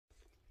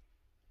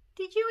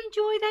Did you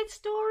enjoy that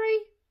story?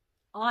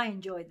 I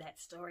enjoyed that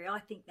story. I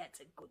think that's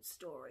a good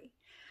story.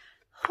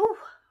 Whew.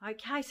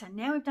 Okay, so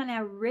now we've done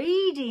our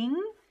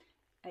reading.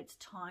 It's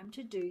time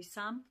to do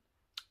some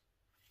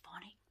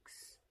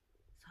phonics.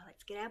 So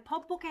let's get our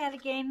pop book out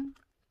again.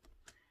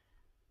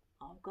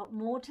 I've got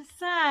more to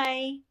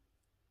say.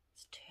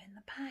 Let's turn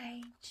the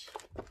page.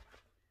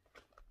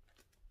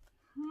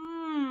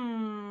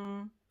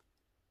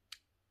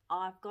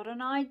 I've got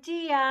an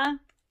idea.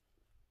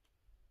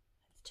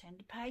 Let's turn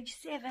to page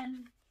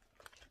 7.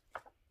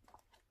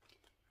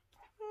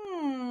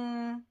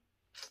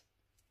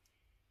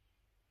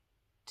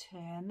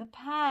 Turn the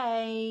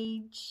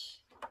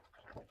page.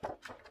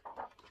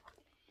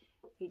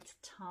 It's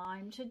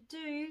time to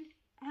do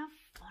our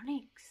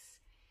phonics.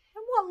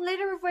 And what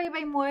letter have we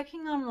been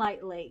working on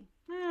lately?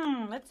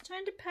 Let's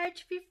turn to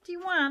page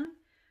 51.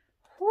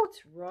 Oh,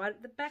 it's right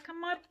at the back of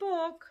my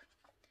book.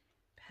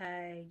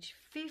 Page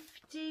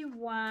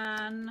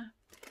 51.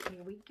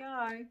 Here we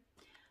go.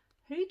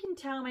 Who can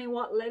tell me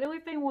what letter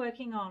we've been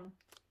working on?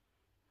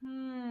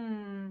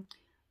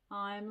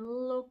 I'm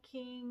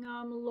looking.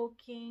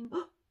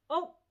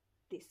 Oh,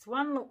 this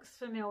one looks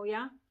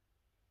familiar.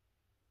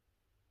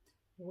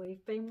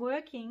 We've been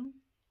working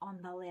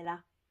on the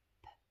letter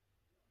P.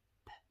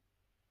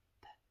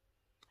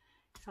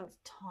 So it's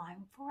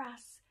time for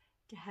us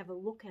to have a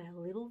look at a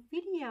little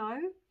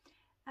video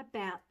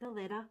about the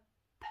letter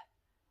P.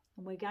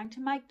 And we're going to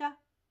make the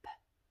P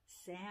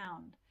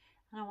sound.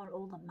 And I want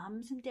all the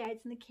mums and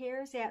dads and the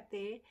carers out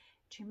there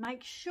to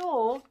make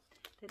sure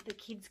that the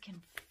kids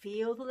can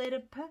feel the letter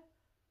P,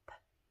 P,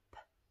 P,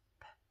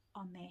 P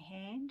on their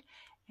hand,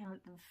 and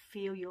let them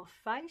feel your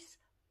face.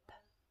 P,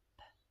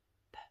 P,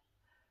 P,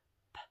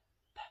 P, P,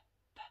 P,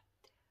 P,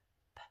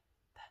 P,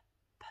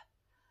 P.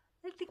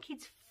 Let the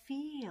kids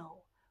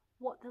feel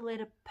what the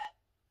letter P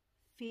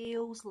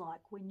feels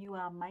like when you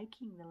are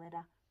making the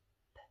letter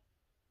P.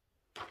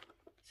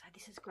 So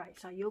this is great.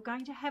 So you're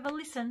going to have a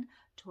listen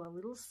to a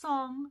little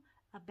song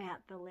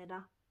about the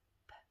letter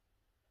P.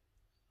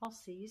 I'll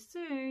see you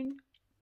soon.